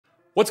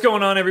What's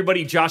going on,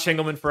 everybody? Josh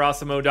Engelman for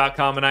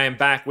Awesemo.com, and I am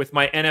back with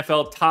my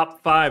NFL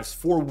top fives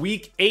for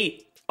week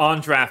 8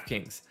 on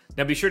DraftKings.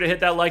 Now be sure to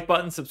hit that like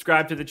button,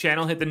 subscribe to the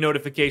channel, hit the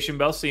notification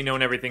bell so you know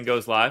when everything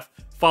goes live.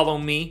 Follow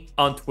me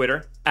on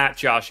Twitter, at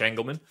Josh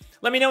Engelman.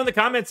 Let me know in the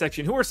comment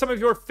section who are some of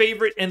your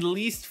favorite and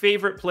least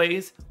favorite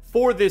plays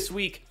for this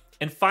week.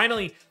 And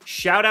finally,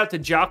 shout out to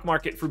Jock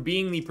Market for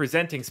being the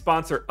presenting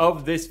sponsor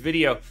of this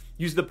video.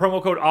 Use the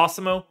promo code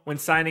AWESEMO when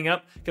signing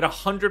up. Get a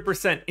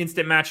 100%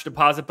 instant match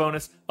deposit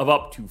bonus of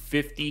up to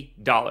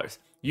 $50.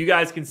 You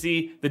guys can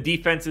see the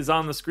defenses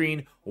on the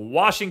screen.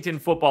 Washington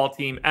football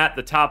team at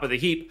the top of the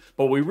heap.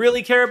 But what we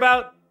really care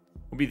about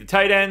will be the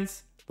tight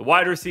ends, the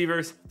wide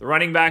receivers, the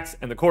running backs,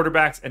 and the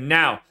quarterbacks. And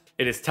now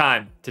it is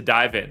time to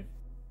dive in.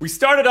 We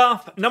started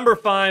off number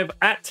 5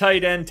 at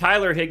tight end,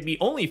 Tyler Higbee,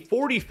 only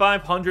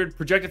 4,500,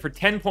 projected for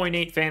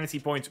 10.8 fantasy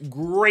points.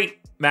 Great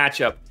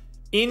matchup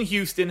in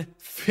Houston,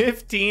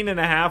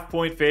 15.5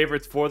 point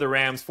favorites for the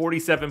Rams,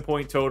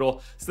 47-point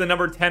total. It's the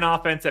number 10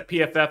 offense at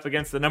PFF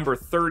against the number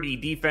 30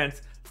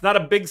 defense. It's not a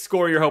big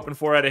score you're hoping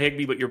for out of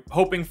Higbee, but you're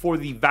hoping for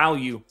the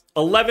value.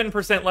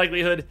 11%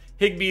 likelihood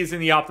Higbee is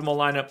in the optimal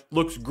lineup.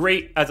 Looks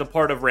great as a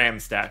part of Ram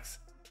stacks.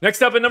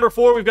 Next up at number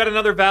 4, we've got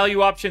another value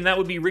option. That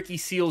would be Ricky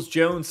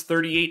Seals-Jones,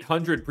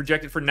 3,800,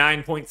 projected for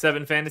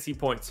 9.7 fantasy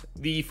points.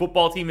 The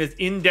football team is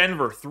in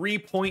Denver,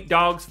 3-point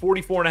dogs,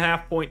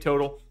 44.5 point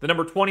total. The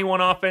number 21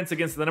 offense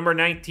against the number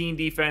 19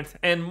 defense.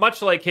 And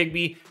much like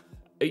Higbee,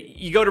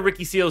 you go to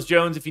Ricky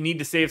Seals-Jones if you need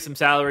to save some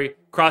salary.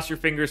 Cross your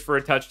fingers for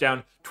a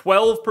touchdown.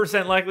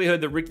 12%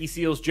 likelihood that Ricky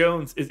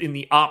Seals-Jones is in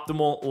the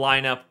optimal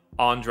lineup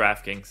on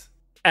DraftKings.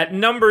 At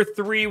number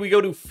 3, we go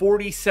to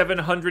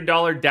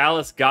 $4,700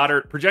 Dallas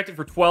Goedert, projected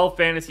for 12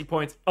 fantasy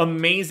points.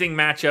 Amazing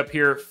matchup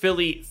here.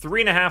 Philly,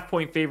 3.5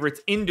 point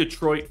favorites in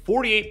Detroit,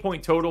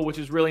 48-point total, which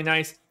is really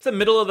nice. It's a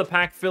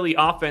middle-of-the-pack Philly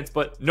offense,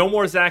 but no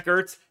more Zach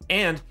Ertz,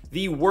 and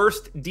the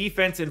worst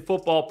defense in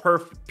football per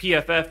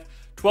PFF.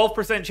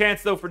 12%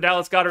 chance, though, for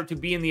Dallas Goedert to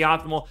be in the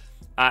optimal.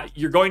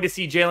 You're going to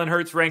see Jalen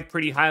Hurts ranked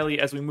pretty highly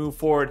as we move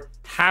forward.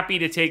 Happy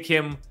to take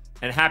him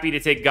and happy to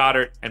take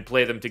Goddard and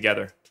play them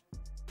together.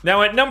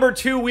 Now at number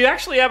 2, we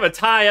actually have a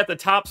tie at the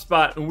top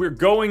spot, and we're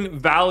going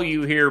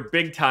value here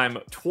big time.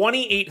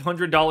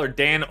 $2,800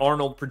 Dan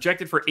Arnold,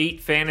 projected for 8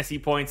 fantasy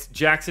points.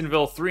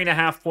 Jacksonville,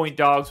 3.5 point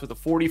dogs with a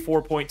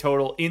 44-point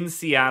total in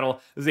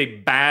Seattle. This is a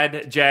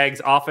bad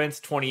Jags offense,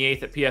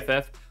 28th at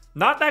PFF.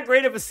 Not that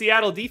great of a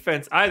Seattle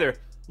defense either.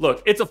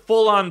 Look, it's a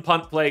full-on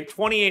punt play.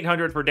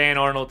 $2,800 for Dan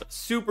Arnold.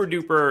 Super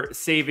duper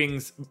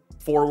savings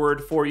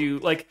forward for you.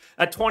 Like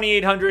at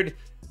 $2,800,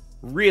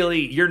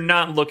 really, you're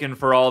not looking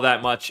for all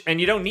that much, and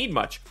you don't need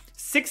much.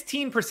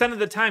 16% of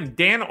the time,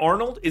 Dan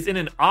Arnold is in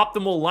an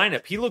optimal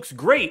lineup. He looks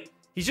great.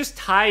 He's just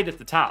tied at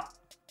the top.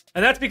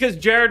 And that's because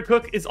Jared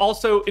Cook is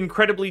also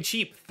incredibly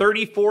cheap.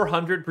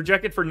 $3,400,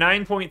 projected for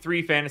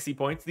 9.3 fantasy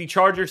points. The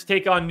Chargers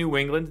take on New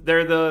England.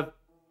 They're the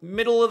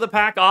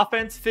middle-of-the-pack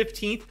offense,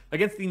 15th,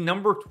 against the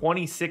number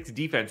 26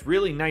 defense.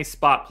 Really nice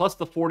spot, plus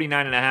the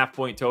 49.5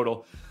 point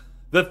total.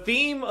 The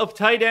theme of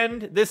tight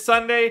end this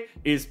Sunday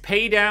is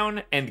pay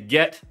down and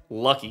get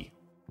lucky.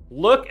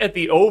 Look at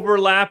the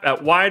overlap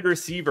at wide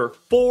receiver.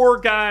 4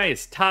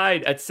 guys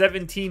tied at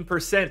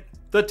 17%.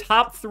 The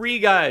top 3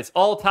 guys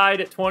all tied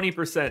at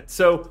 20%.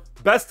 So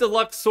best of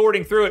luck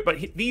sorting through it, but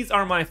these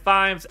are my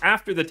 5s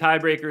after the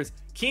tiebreakers.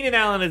 Keenan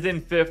Allen is in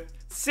 5th,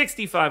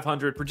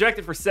 6,500,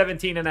 projected for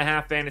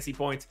 17.5 fantasy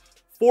points.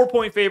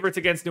 4-point favorites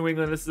against New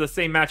England. This is the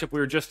same matchup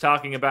we were just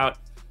talking about.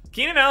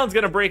 Keenan Allen's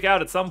going to break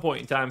out at some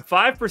point in time.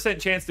 5%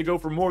 chance to go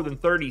for more than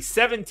 30.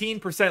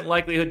 17%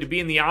 likelihood to be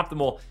in the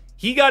optimal.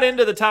 He got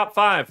into the top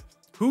 5.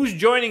 Who's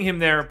joining him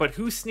there, but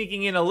who's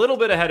sneaking in a little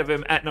bit ahead of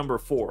him at number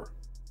 4?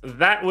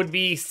 That would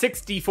be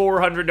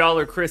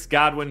 $6,400 Chris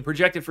Godwin,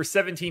 projected for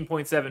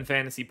 17.7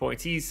 fantasy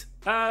points. He's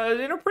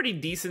in a pretty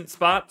decent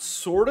spot,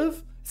 sort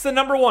of. It's the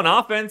number 1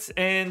 offense,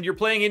 and you're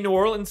playing in New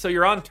Orleans, so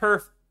you're on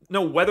turf.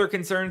 No weather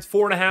concerns.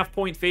 4.5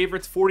 point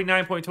favorites,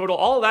 49-point total.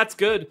 All of that's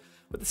good.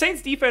 But the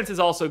Saints defense is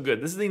also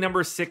good. This is the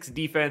number 6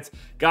 defense.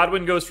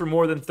 Godwin goes for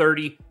more than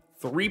 30.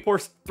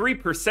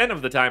 3%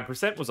 of the time.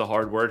 Percent was a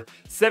hard word.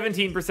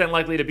 17%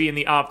 likely to be in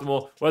the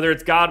optimal. Whether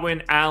it's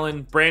Godwin,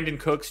 Allen, Brandon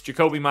Cooks,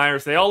 Jacoby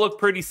Myers, they all look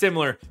pretty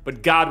similar,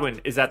 but Godwin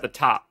is at the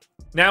top.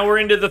 Now we're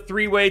into the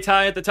 3-way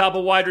tie at the top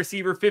of wide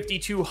receiver.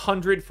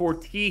 5,200 for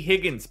T.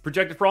 Higgins,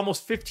 projected for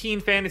almost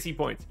 15 fantasy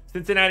points.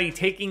 Cincinnati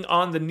taking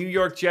on the New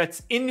York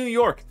Jets in New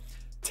York.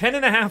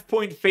 10.5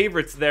 point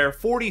favorites there.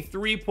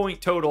 43-point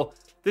total.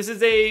 This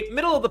is a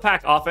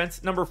middle-of-the-pack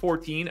offense, number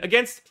 14,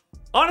 against,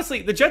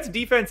 honestly, the Jets'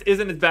 defense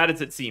isn't as bad as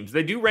it seems.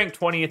 They do rank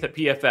 20th at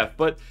PFF,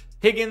 but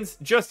Higgins,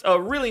 just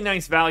a really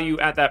nice value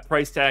at that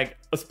price tag,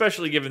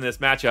 especially given this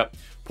matchup.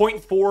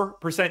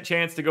 0.4%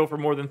 chance to go for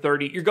more than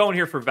 30. You're going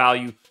here for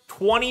value.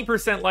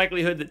 20%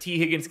 likelihood that T.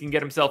 Higgins can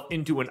get himself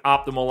into an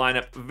optimal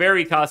lineup.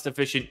 Very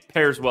cost-efficient,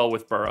 pairs well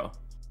with Burrow.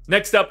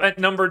 Next up at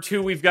number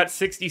 2, we've got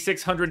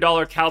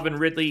 $6,600 Calvin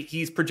Ridley.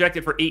 He's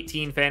projected for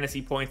 18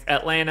 fantasy points.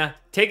 Atlanta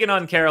taking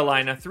on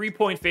Carolina,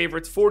 3-point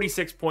favorites,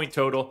 46-point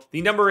total.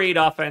 The number 8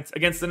 offense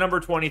against the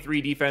number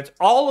 23 defense.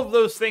 All of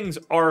those things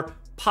are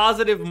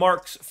positive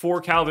marks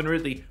for Calvin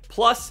Ridley.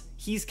 Plus,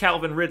 he's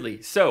Calvin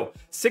Ridley. So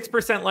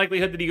 6%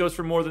 likelihood that he goes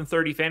for more than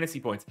 30 fantasy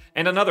points.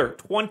 And another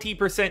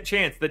 20%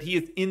 chance that he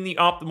is in the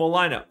optimal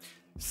lineup.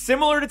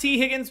 Similar to T.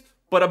 Higgins,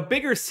 but a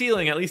bigger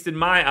ceiling, at least in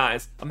my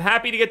eyes. I'm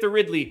happy to get to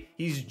Ridley.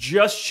 He's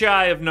just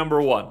shy of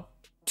number 1.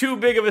 Too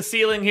big of a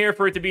ceiling here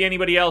for it to be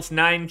anybody else.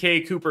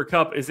 9K Cooper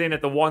Kupp is in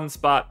at the 1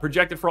 spot,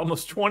 projected for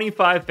almost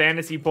 25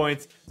 fantasy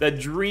points. The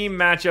dream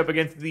matchup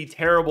against the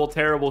terrible,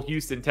 terrible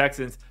Houston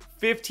Texans.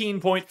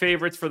 15-point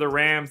favorites for the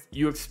Rams.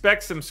 You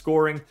expect some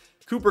scoring.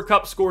 Cooper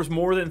Kupp scores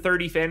more than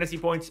 30 fantasy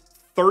points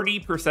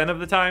 30% of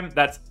the time.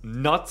 That's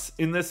nuts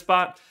in this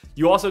spot.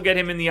 You also get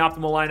him in the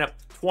optimal lineup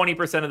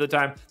 20% of the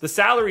time. The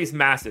salary is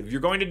massive.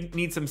 You're going to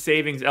need some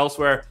savings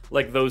elsewhere,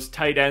 like those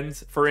tight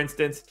ends, for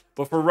instance.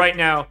 But for right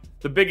now,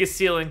 the biggest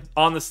ceiling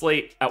on the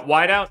slate at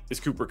wideout is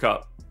Cooper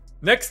Kupp.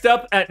 Next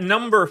up at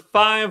number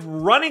 5,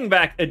 running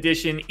back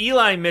edition,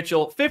 Eli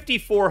Mitchell,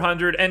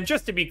 5,400. And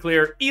just to be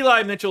clear,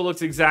 Eli Mitchell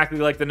looks exactly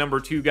like the number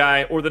 2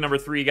 guy or the number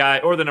 3 guy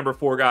or the number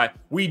 4 guy.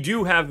 We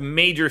do have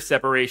major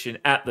separation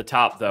at the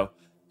top, though.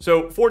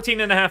 So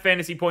 14.5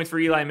 fantasy points for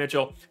Eli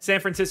Mitchell. San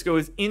Francisco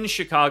is in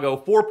Chicago,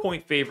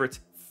 4-point favorites,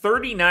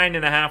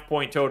 39.5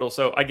 point total.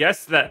 So I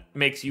guess that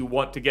makes you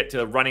want to get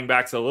to running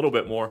backs a little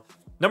bit more.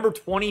 Number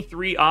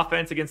 23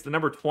 offense against the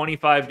number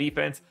 25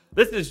 defense.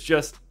 This is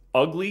just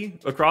ugly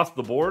across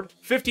the board.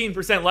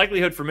 15%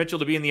 likelihood for Mitchell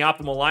to be in the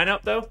optimal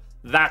lineup, though.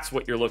 That's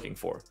what you're looking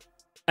for.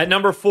 At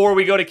number 4,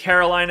 we go to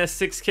Carolina,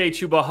 6K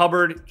Chuba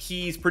Hubbard.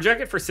 He's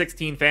projected for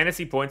 16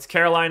 fantasy points.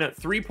 Carolina,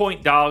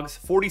 3-point dogs,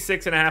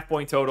 46.5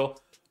 point total.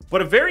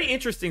 But a very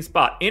interesting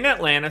spot in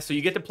Atlanta, so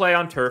you get to play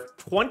on turf.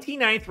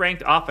 29th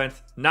ranked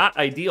offense, not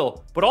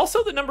ideal, but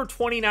also the number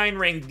 29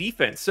 ranked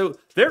defense. So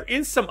there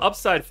is some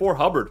upside for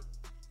Hubbard.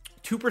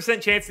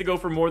 2% chance to go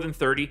for more than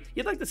 30.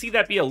 You'd like to see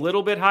that be a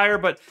little bit higher,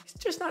 but he's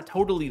just not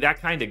totally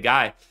that kind of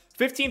guy.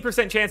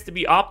 15% chance to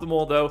be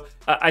optimal, though.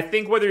 I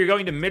think whether you're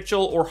going to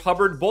Mitchell or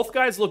Hubbard, both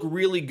guys look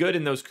really good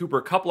in those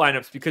Cooper Kupp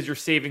lineups because you're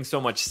saving so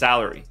much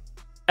salary.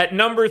 At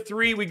number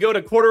 3, we go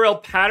to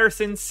Cordarrelle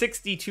Patterson,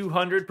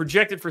 6,200,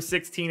 projected for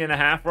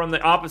 16.5. We're on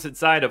the opposite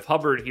side of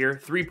Hubbard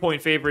here.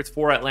 3-point favorites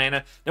for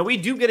Atlanta. Now, we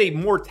do get a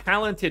more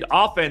talented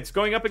offense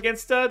going up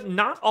against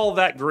not all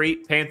that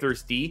great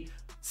Panthers D.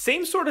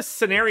 Same sort of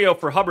scenario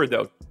for Hubbard,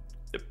 though.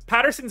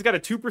 Patterson's got a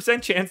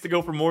 2% chance to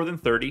go for more than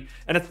 30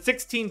 and a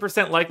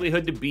 16%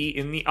 likelihood to be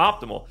in the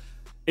optimal.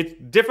 It's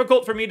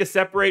difficult for me to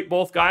separate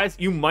both guys.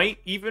 You might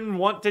even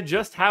want to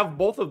just have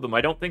both of them.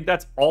 I don't think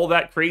that's all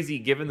that crazy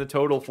given the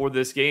total for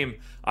this game.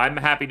 I'm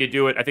happy to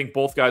do it. I think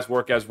both guys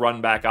work as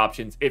run back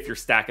options if you're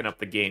stacking up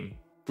the game.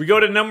 We go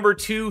to number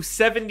 2,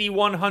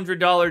 $7,100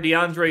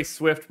 DeAndre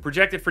Swift,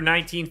 projected for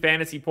 19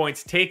 fantasy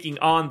points, taking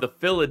on the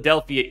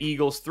Philadelphia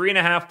Eagles.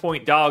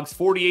 3.5-point dogs,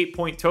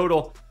 48-point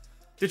total.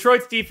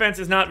 Detroit's defense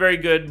is not very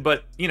good,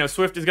 but,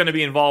 Swift is going to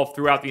be involved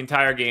throughout the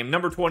entire game.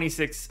 Number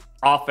 26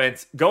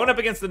 offense, going up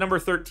against the number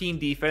 13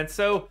 defense,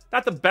 so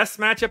not the best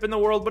matchup in the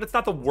world, but it's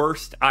not the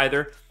worst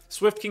either.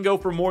 Swift can go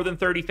for more than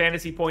 30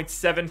 fantasy points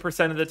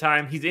 7% of the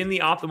time. He's in the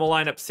optimal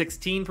lineup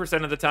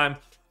 16% of the time.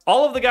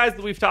 All of the guys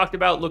that we've talked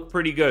about look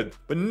pretty good,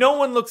 but no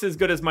one looks as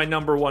good as my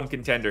number 1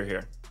 contender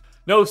here.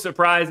 No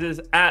surprises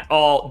at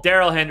all.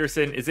 Darrell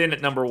Henderson is in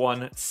at number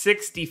 1,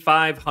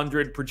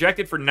 6,500,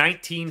 projected for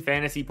 19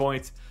 fantasy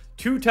points.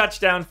 2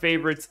 touchdown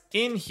favorites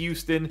in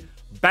Houston.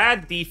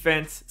 Bad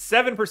defense.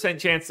 7%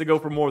 chance to go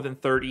for more than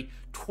 30.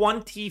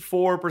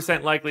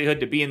 24% likelihood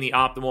to be in the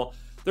optimal.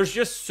 There's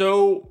just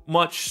so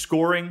much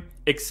scoring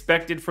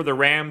expected for the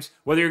Rams.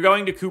 Whether you're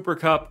going to Cooper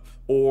Kupp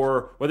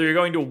or whether you're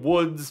going to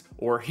Woods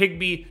or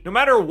Higbee, no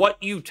matter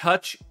what you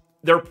touch,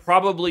 they're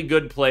probably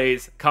good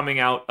plays coming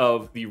out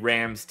of the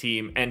Rams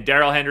team. And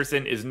Darrell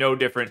Henderson is no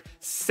different,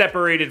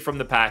 separated from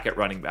the pack at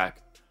running back.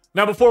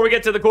 Now, before we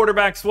get to the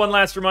quarterbacks, one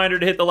last reminder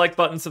to hit the like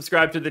button,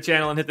 subscribe to the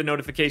channel, and hit the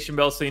notification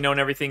bell so you know when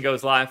everything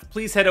goes live.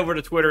 Please head over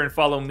to Twitter and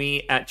follow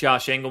me at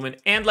Josh Engelman,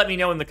 and let me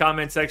know in the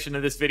comment section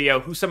of this video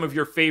who some of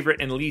your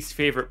favorite and least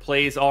favorite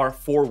plays are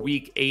for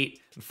Week 8.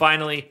 And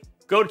finally,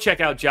 go to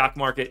check out Jock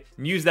Market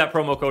and use that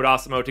promo code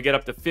AWESEMO to get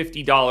up to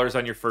 $50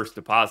 on your first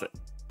deposit.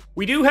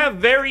 We do have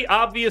very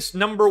obvious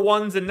number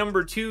 1s and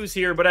number 2s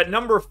here, but at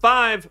number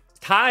 5,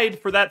 tied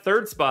for that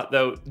 3rd spot,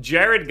 though,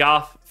 Jared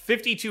Goff,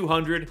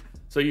 5,200.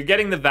 So you're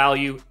getting the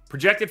value,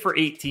 projected for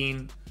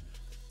 18.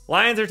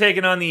 Lions are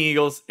taking on the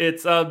Eagles.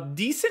 It's a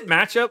decent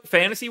matchup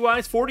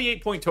fantasy-wise.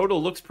 48-point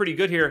total looks pretty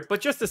good here, but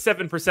just a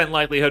 7%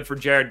 likelihood for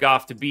Jared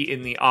Goff to be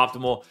in the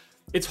optimal.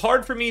 It's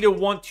hard for me to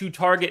want to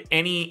target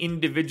any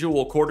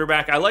individual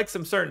quarterback. I like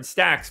some certain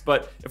stacks,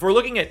 but if we're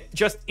looking at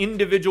just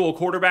individual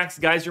quarterbacks,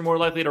 guys you're more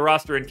likely to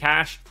roster in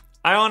cash,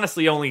 I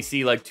honestly only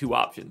see like 2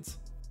 options.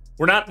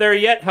 We're not there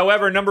yet.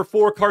 However, number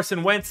 4,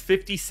 Carson Wentz,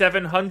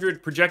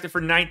 5,700, projected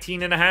for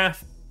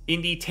 19.5.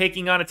 Indy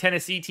taking on a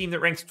Tennessee team that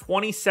ranks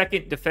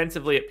 22nd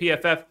defensively at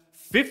PFF,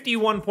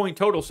 51-point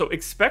total, so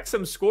expect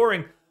some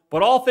scoring.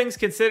 But all things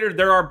considered,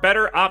 there are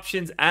better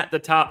options at the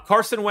top.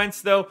 Carson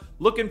Wentz, though,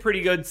 looking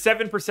pretty good.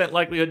 7%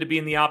 likelihood to be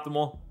in the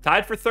optimal.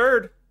 Tied for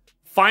third.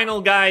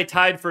 Final guy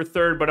tied for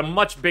third, but a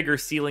much bigger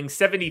ceiling.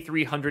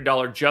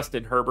 $7,300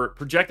 Justin Herbert,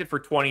 projected for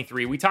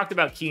 23. We talked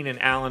about Keenan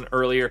Allen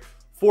earlier.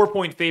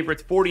 4-point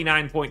favorites,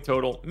 49-point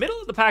total.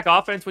 Middle of the pack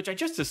offense, which I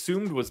just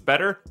assumed was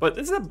better, but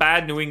this is a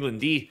bad New England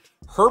D.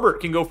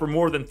 Herbert can go for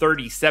more than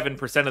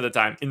 37% of the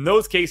time. In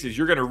those cases,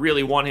 you're going to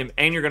really want him,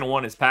 and you're going to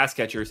want his pass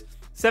catchers.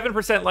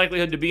 7%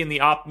 likelihood to be in the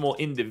optimal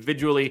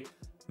individually.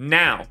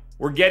 Now,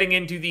 we're getting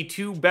into the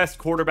two best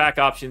quarterback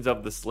options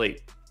of the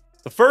slate.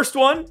 The first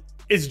one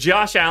is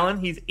Josh Allen.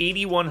 He's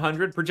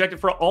 8,100, projected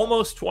for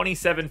almost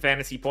 27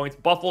 fantasy points.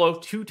 Buffalo,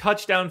 2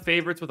 touchdown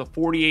favorites with a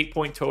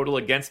 48-point total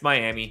against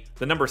Miami.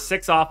 The number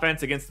 6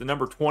 offense against the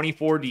number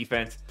 24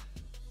 defense.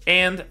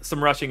 And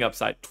some rushing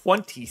upside.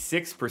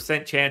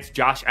 26% chance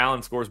Josh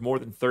Allen scores more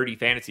than 30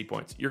 fantasy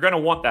points. You're going to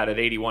want that at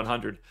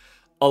 8,100.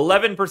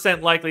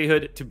 11%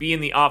 likelihood to be in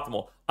the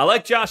optimal. I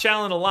like Josh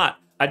Allen a lot.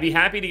 I'd be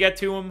happy to get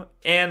to him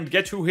and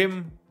get to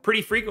him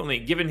pretty frequently,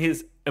 given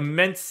his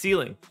immense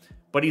ceiling.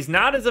 But he's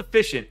not as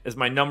efficient as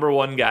my number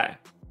one guy.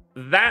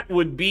 That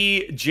would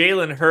be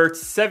Jalen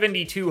Hurts,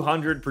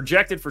 7,200,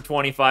 projected for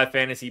 25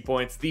 fantasy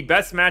points. The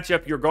best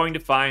matchup you're going to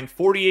find,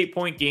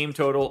 48-point game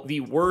total,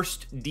 the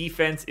worst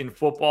defense in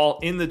football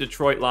in the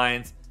Detroit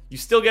Lions. You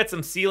still get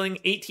some ceiling,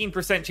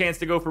 18% chance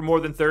to go for more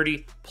than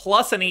 30,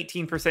 plus an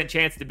 18%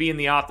 chance to be in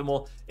the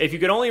optimal. If you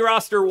could only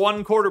roster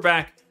one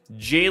quarterback,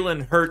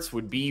 Jalen Hurts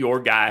would be your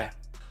guy.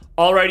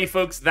 Alrighty,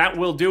 folks, that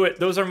will do it.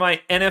 Those are my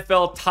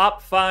NFL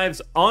top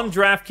 5s on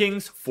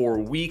DraftKings for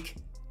Week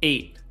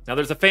 8. Now,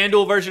 there's a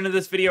FanDuel version of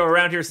this video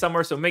around here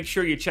somewhere, so make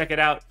sure you check it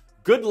out.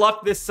 Good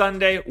luck this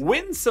Sunday.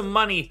 Win some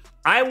money.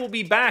 I will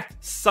be back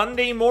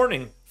Sunday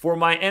morning for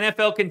my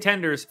NFL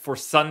contenders for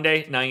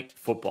Sunday Night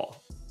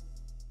Football.